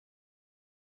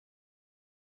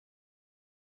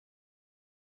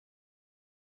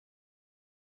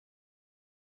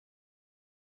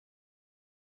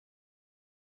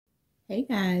Hey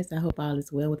guys, I hope all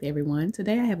is well with everyone.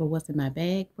 Today I have a what's in my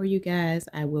bag for you guys.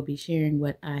 I will be sharing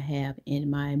what I have in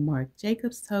my Marc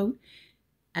Jacobs tote.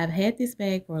 I've had this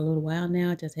bag for a little while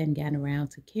now, just hadn't gotten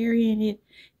around to carrying it.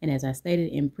 And as I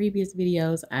stated in previous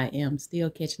videos, I am still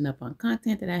catching up on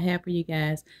content that I have for you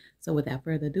guys. So without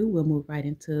further ado, we'll move right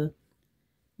into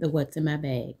the what's in my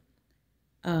bag.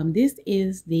 This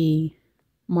is the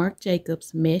Marc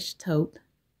Jacobs mesh tote,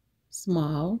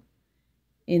 small,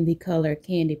 in the color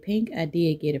candy pink. I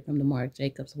did get it from the Marc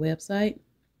Jacobs website.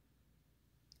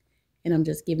 And I'm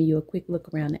just giving you a quick look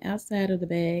around the outside of the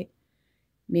bag.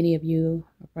 Many of you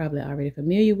are probably already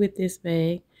familiar with this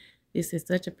bag. This is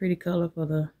such a pretty color for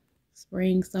the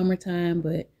spring, summertime,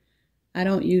 but I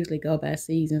don't usually go by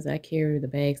seasons. I carry the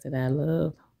bags that I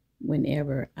love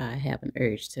whenever I have an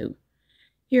urge to.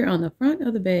 Here on the front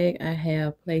of the bag, I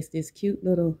have placed this cute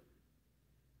little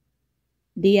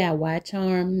DIY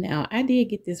charm. Now, I did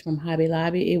get this from Hobby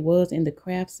Lobby. It was in the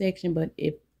craft section, but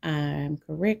if I'm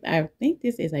correct, I think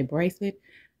this is a bracelet.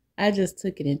 I just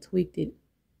took it and tweaked it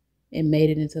and made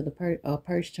it into the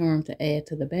purse charm to add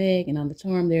to the bag. And on the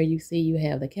charm there, you see you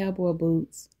have the cowboy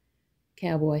boots,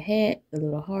 cowboy hat, the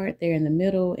little heart there in the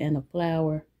middle, and a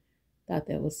flower. Thought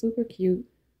that was super cute.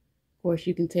 Of course,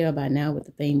 you can tell by now what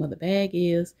the theme of the bag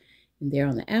is. And there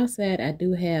on the outside, I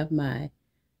do have my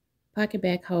pocket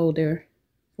bag holder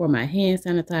for my hand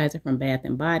sanitizer from Bath &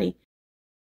 Body.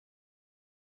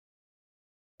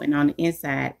 And on the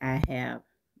inside, I have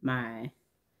my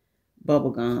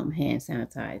bubblegum hand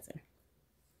sanitizer.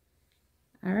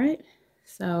 All right,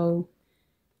 so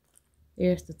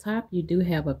there's the top. You do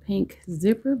have a pink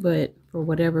zipper, but for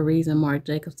whatever reason, Marc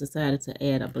Jacobs decided to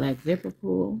add a black zipper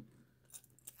pull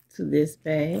to this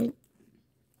bag.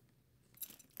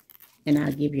 And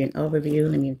I'll give you an overview.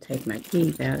 Let me take my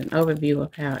keys out. An overview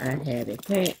of how I have it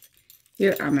packed.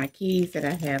 Here are my keys that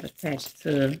I have attached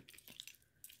to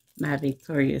my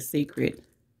Victoria's Secret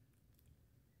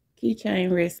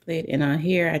keychain wristlet. And on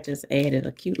here, I just added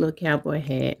a cute little cowboy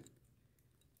hat.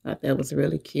 Thought that was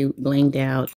really cute, blinged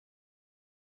out.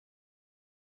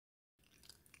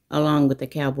 Along with the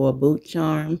cowboy boot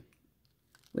charm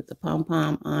with the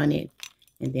pom-pom on it.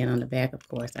 And then on the back, of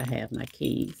course, I have my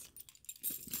keys.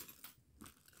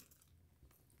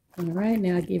 All right,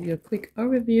 now I'll give you a quick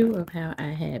overview of how I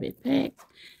have it packed.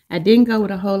 I didn't go with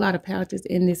a whole lot of pouches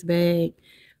in this bag.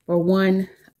 For one,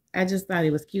 I just thought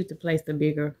it was cute to place the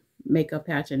bigger makeup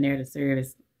pouch in there to serve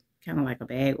as kind of like a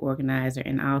bag organizer,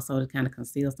 and also to kind of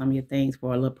conceal some of your things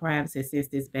for a little privacy since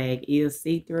this bag is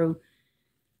see-through.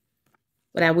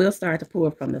 But I will start to pull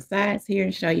from the sides here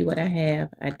and show you what I have.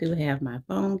 I do have my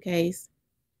phone case.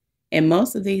 And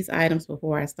most of these items,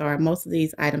 before I start, most of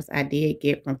these items I did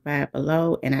get from Five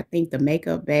Below. And I think the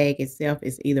makeup bag itself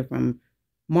is either from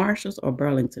Marshall's or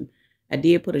Burlington. I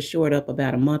did put a short up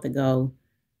about a month ago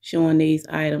showing these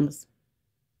items.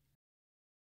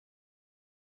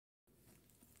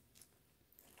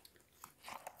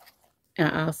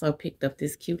 I also picked up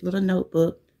this cute little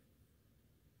notebook.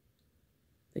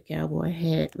 The cowboy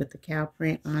hat with the cow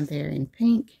print on there in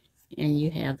pink. And you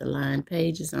have the lined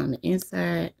pages on the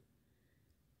inside.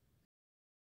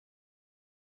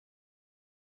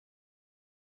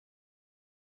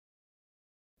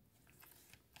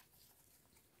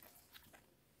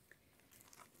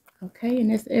 Okay, and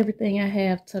that's everything I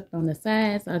have tucked on the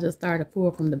sides. I'll just start to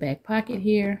pull from the back pocket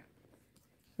here.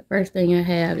 The first thing I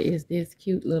have is this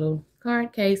cute little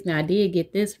card case. Now, I did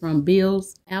get this from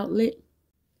Bill's Outlet.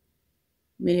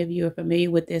 Many of you are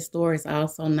familiar with this store. It's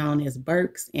also known as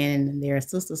Burke's, and they're a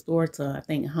sister store to, I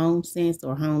think, Home Sense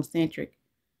or Home Centric.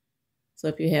 So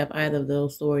if you have either of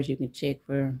those stores, you can check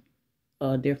for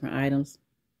different items.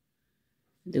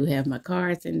 I do have my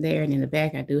cards in there, and in the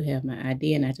back, I do have my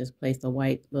ID, and I just placed a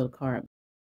white little card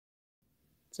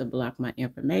to block my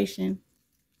information.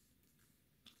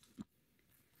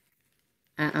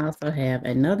 I also have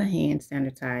another hand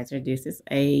sanitizer. This is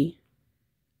a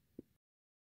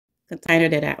container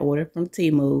that I ordered from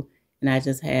Temu, and I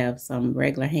just have some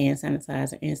regular hand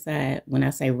sanitizer inside. When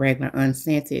I say regular,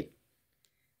 unscented,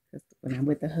 because when I'm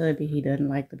with the hubby, he doesn't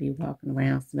like to be walking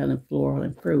around smelling floral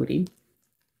and fruity.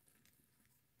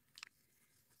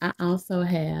 I also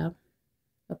have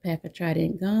a pack of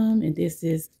Trident gum, and this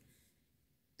is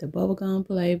the bubblegum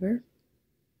flavor.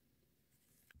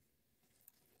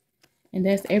 And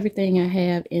that's everything I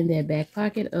have in that back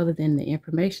pocket other than the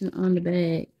information on the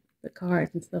bag, the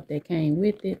cards and stuff that came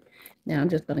with it. Now I'm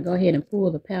just going to go ahead and pull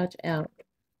the pouch out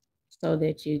so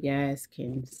that you guys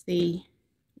can see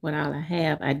what all I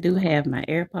have. I do have my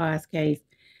AirPods case.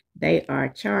 They are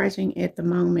charging at the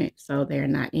moment, so they're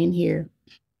not in here.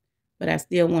 But I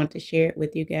still want to share it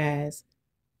with you guys.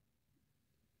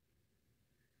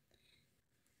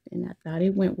 And I thought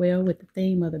it went well with the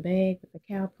theme of the bag with the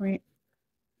cow print.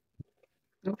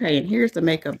 Okay, and here's the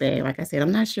makeup bag. Like I said,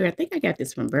 I'm not sure. I think I got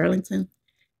this from Burlington.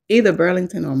 Either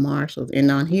Burlington or Marshall's. And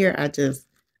on here, I just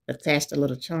attached a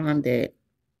little charm that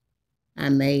I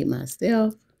made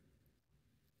myself.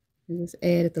 And just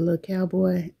added the little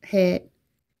cowboy hat,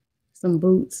 some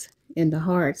boots, and the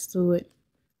hearts to it.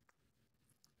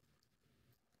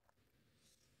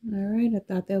 All right, I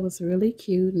thought that was really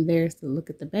cute. And there's the look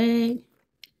at the bag.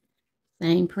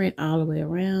 Same print all the way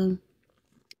around.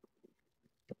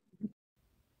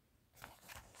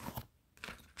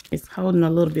 It's holding a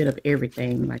little bit of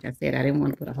everything. Like I said, I didn't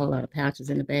want to put a whole lot of pouches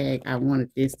in the bag. I wanted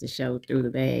this to show through the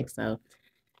bag. So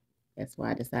that's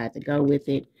why I decided to go with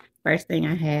it. First thing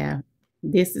I have,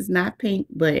 this is not pink,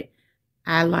 but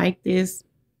I like this.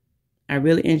 I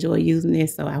really enjoy using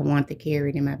this, so I want to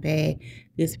carry it in my bag.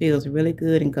 This feels really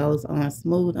good and goes on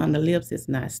smooth on the lips. It's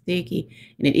not sticky,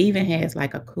 and it even has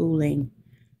like a cooling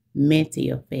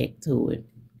minty effect to it.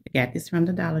 I got this from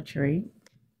the Dollar Tree.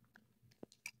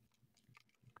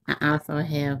 I also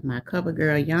have my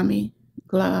CoverGirl Yummy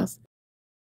gloss.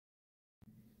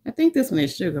 I think this one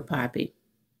is Sugar Poppy.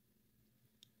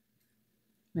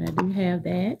 But I do have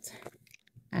that.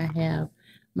 I have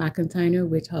my container,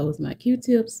 which holds my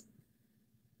Q-tips.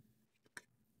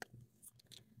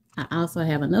 I also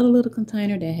have another little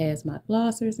container that has my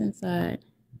flossers inside.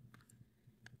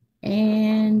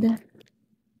 And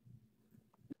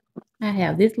I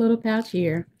have this little pouch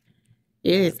here.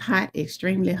 It is hot,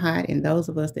 extremely hot, and those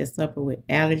of us that suffer with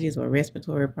allergies or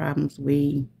respiratory problems,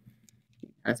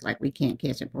 it's like we can't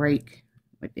catch a break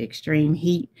with the extreme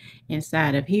heat.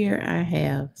 Inside of here, I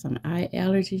have some eye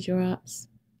allergy drops.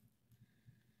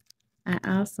 I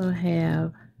also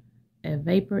have a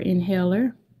vapor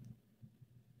inhaler.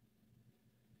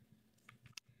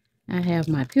 I have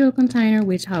my pill container,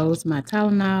 which holds my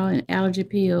Tylenol and allergy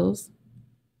pills.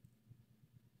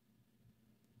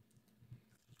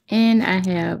 And I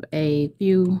have a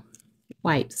few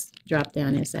wipes dropped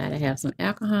down inside. I have some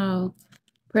alcohol,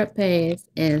 prep pads,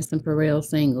 and some Perel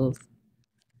singles.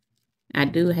 I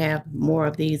do have more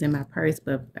of these in my purse,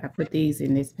 but I put these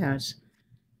in this pouch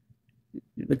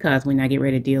because when I get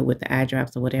ready to deal with the eye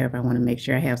drops or whatever, I want to make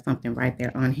sure I have something right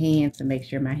there on hand to make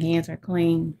sure my hands are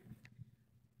clean.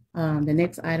 The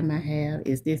next item I have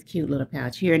is this cute little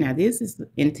pouch here. Now, this is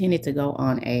intended to go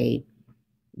on a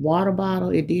water bottle.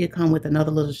 It did come with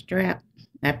another little strap.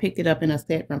 I picked it up in a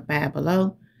set from Five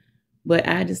Below, but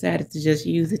I decided to just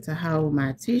use it to hold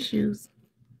my tissues.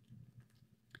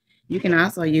 You can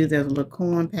also use it as a little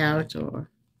corn pouch or,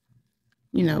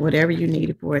 you know, whatever you need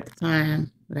it for at the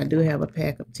time. But I do have a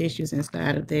pack of tissues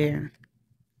inside of there.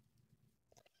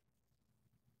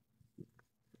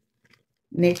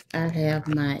 Next, I have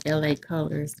my LA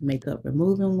Colors makeup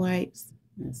removing wipes.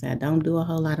 So I don't do a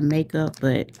whole lot of makeup,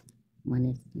 but when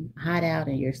it's hot out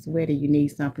and you're sweaty, you need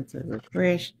something to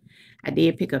refresh. I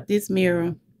did pick up this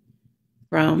mirror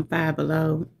from Five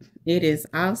Below. It is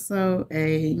also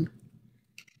a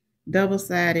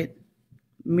double-sided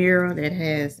mirror that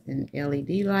has an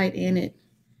LED light in it.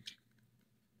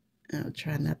 I'll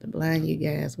try not to blind you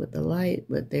guys with the light,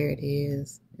 but there it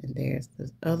is. And there's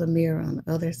this other mirror on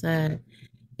the other side.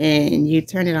 And you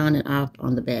turn it on and off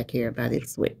on the back here by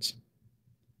this switch.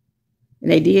 And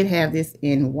they did have this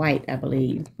in white, I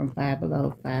believe, from Five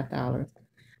Below, $5.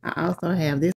 I also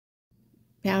have this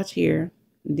pouch here.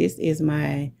 This is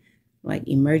my like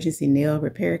emergency nail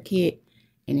repair kit.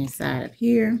 And inside of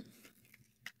here,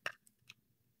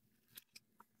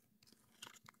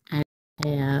 I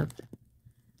have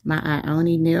my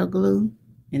Ioni nail glue.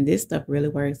 And this stuff really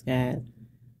works, guys.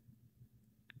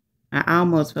 I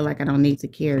almost feel like I don't need to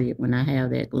carry it when I have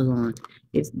that glue on.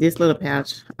 This little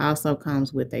pouch also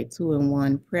comes with a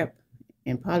 2-in-1 prep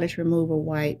and polish remover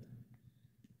wipe.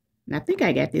 And I think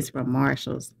I got this from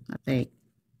Marshall's, I think.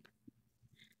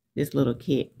 This little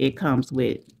kit. It comes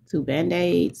with 2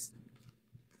 Band-Aids.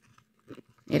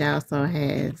 It also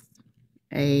has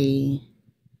a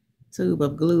tube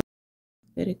of glue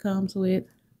that it comes with.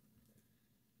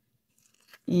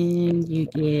 And you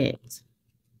get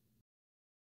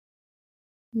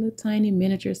a little tiny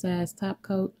miniature size top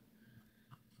coat.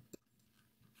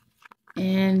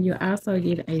 And you also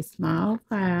get a small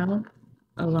file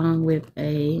along with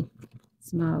a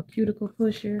small cuticle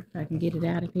pusher, if I can get it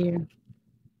out of here.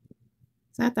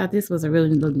 So I thought this was a really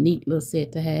neat little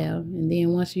set to have. And then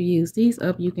once you use these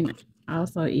up, you can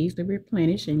also easily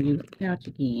replenish and use the pouch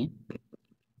again.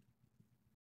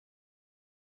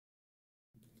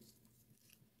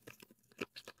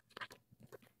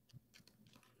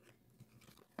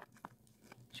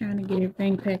 Trying to get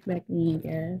everything packed back in,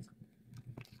 guys.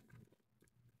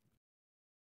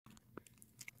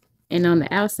 And on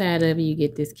the outside of it, you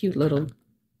get this cute little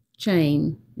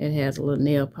chain that has a little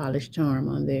nail polish charm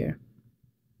on there.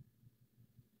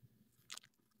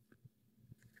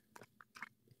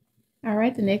 All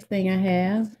right, the next thing I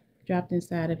have dropped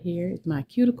inside of here is my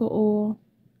cuticle oil.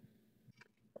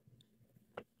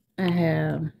 I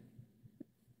have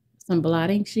some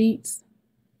blotting sheets,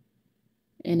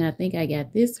 and I think I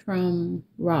got this from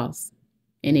Ross,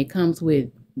 and it comes with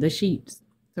the sheets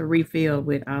to refill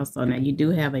with also. Now you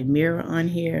do have a mirror on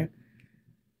here.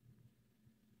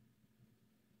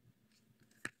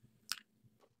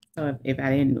 So if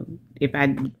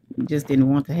I just didn't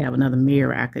want to have another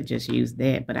mirror, I could just use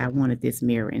that. But I wanted this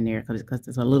mirror in there because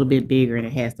it's a little bit bigger and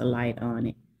it has the light on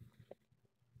it.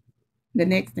 The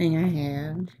next thing I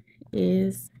have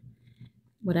is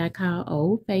what I call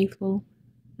Old Faithful.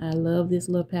 I love this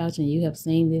little pouch, and you have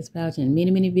seen this pouch in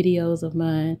many, many videos of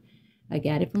mine. I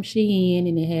got it from Shein,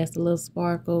 and it has the little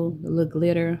sparkle, the little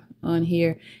glitter on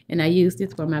here. And I use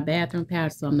this for my bathroom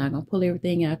pouch, so I'm not going to pull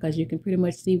everything out because you can pretty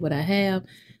much see what I have.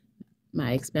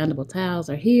 My expandable towels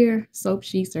are here. Soap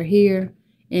sheets are here.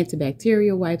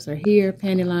 Antibacterial wipes are here.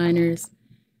 Panty liners.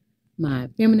 My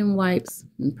feminine wipes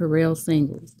and Perel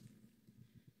singles.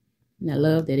 And I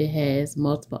love that it has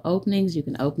multiple openings. You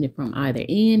can open it from either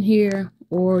end here,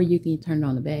 or you can turn it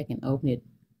on the back and open it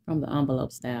from the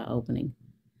envelope style opening.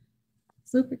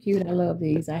 Super cute. I love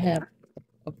these. I have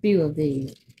a few of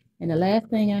these. And the last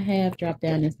thing I have dropped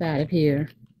down inside of here,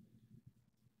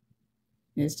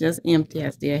 it's just empty.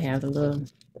 I still have the little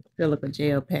silica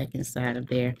gel pack inside of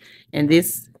there. And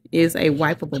this is a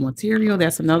wipeable material.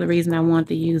 That's another reason I want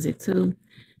to use it too,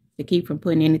 to keep from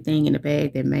putting anything in the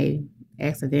bag that may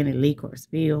accidentally leak or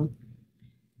spill.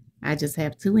 I just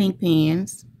have 2 ink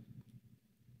pens.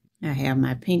 I have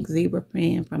my pink zebra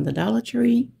pen from the Dollar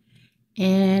Tree.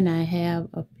 And I have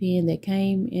a pen that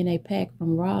came in a pack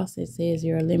from Ross. It says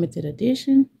you're a limited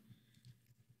edition.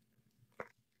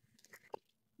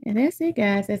 And that's it,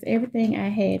 guys. That's everything I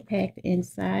had packed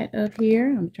inside of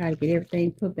here. I'm trying to get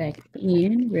everything put back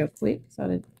in real quick so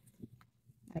that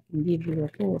I can give you a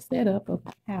full setup of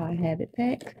how I have it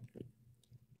packed.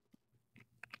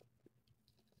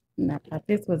 And I thought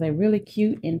this was a really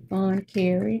cute and fun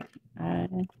carry. I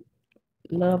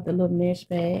love the little mesh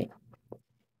bag.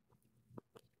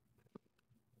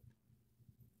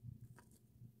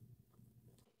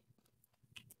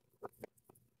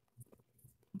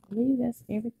 I believe that's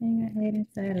everything I had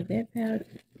inside of that pouch.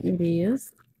 It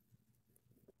is.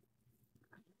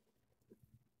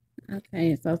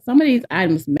 Okay, so some of these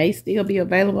items may still be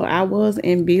available. I was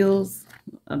in Bill's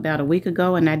about a week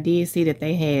ago, and I did see that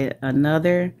they had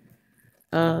another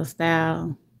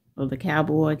style of the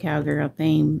cowgirl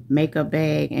theme makeup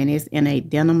bag, and it's in a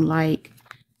denim like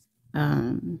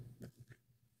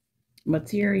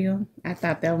material. I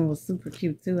thought that one was super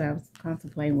cute too. I was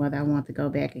contemplating whether I want to go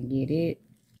back and get it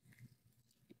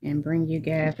and bring you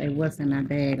guys a what's in my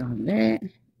bag on that.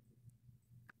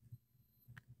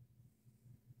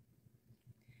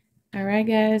 All right,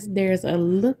 guys, there's a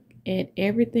look at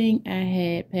everything I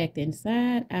had packed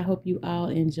inside. I hope you all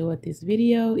enjoyed this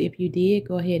video. If you did,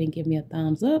 go ahead and give me a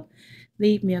thumbs up,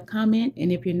 leave me a comment,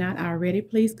 and if you're not already,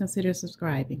 please consider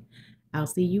subscribing. I'll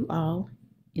see you all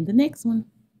in the next one.